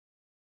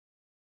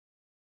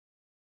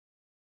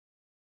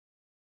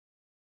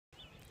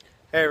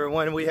Hey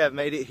everyone, we have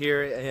made it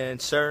here in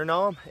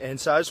Suriname, and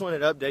so I just wanted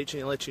to update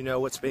you and let you know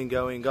what's been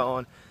going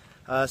on.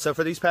 So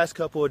for these past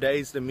couple of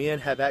days, the men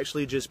have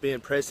actually just been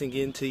pressing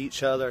into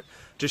each other,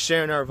 just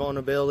sharing our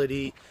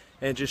vulnerability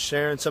and just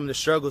sharing some of the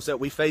struggles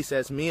that we face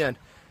as men.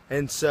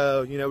 And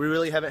so, we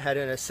really haven't had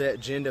a set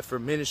agenda for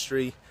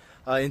ministry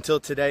until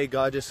today.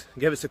 God just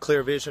gave us a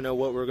clear vision of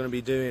what we're going to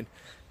be doing.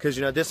 Because,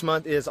 this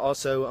month is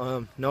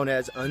also known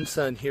as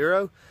Unsung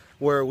Hero,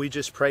 where we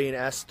just pray and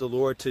ask the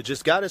Lord to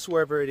just guide us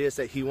wherever it is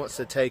that He wants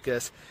to take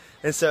us.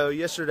 And so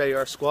yesterday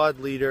our squad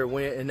leader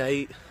went and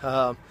ate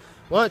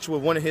lunch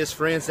with one of his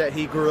friends that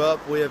he grew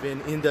up with in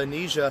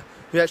Indonesia,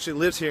 who actually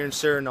lives here in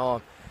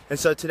Suriname. And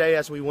so today,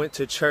 as we went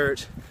to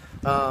church,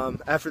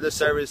 after the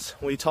service,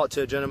 we talked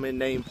to a gentleman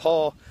named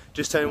Paul,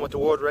 just telling him what the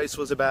World Race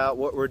was about,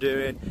 what we're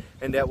doing,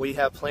 and that we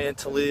have planned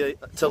to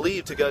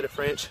leave to go to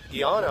French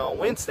Guiana on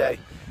Wednesday.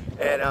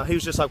 And he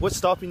was just like, "What's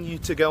stopping you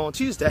to go on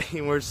Tuesday?"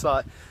 And we're just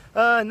like,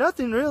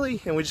 nothing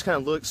really. And we just kind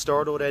of looked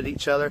startled at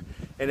each other.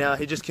 And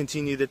he just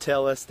continued to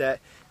tell us that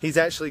he's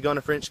actually going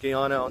to French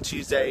Guiana on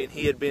Tuesday, and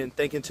he had been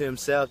thinking to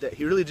himself that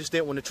he really just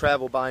didn't want to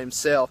travel by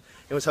himself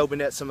and was hoping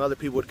that some other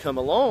people would come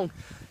along.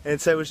 And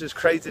so it was just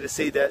crazy to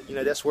see that,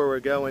 that's where we're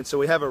going. So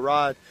we have a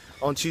ride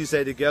on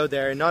Tuesday to go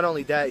there. And not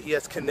only that, he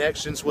has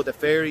connections with the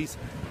ferries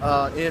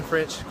in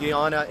French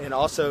Guiana and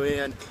also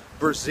in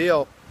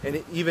Brazil. And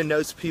it even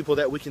knows people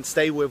that we can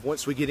stay with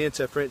once we get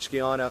into French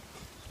Guiana.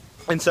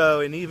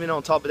 And even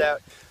on top of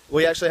that,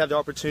 we actually have the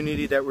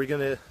opportunity that we're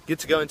going to get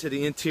to go into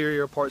the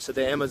interior parts of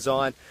the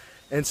Amazon.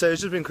 And so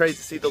it's just been crazy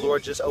to see the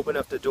Lord just open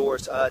up the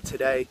doors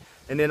today.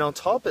 And then on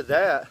top of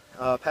that,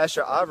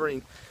 Pastor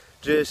Ivory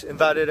just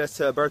invited us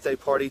to a birthday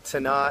party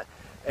tonight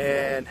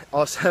and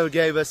also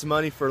gave us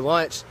money for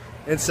lunch.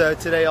 And so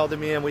today, all the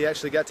men, we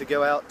actually got to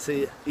go out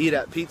to eat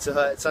at Pizza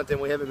Hut, something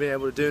we haven't been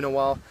able to do in a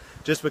while,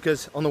 just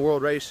because on the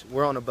World Race,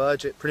 we're on a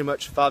budget, pretty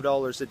much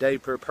 $5 a day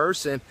per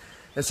person.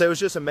 And so it was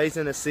just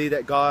amazing to see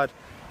that God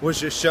was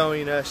just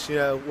showing us,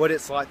 what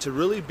it's like to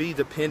really be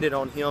dependent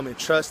on Him and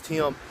trust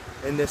Him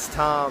in this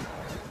time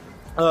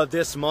of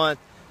this month,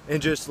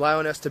 and just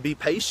allowing us to be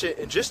patient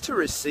and just to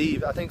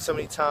receive. I think so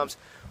many times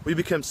we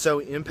become so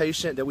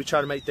impatient that we try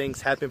to make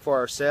things happen for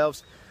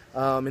ourselves.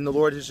 And the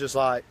Lord is just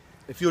like,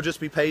 if you'll just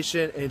be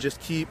patient and just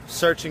keep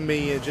searching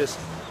me and just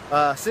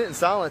sit in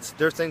silence,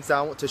 there's things that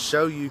I want to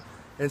show you.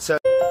 And so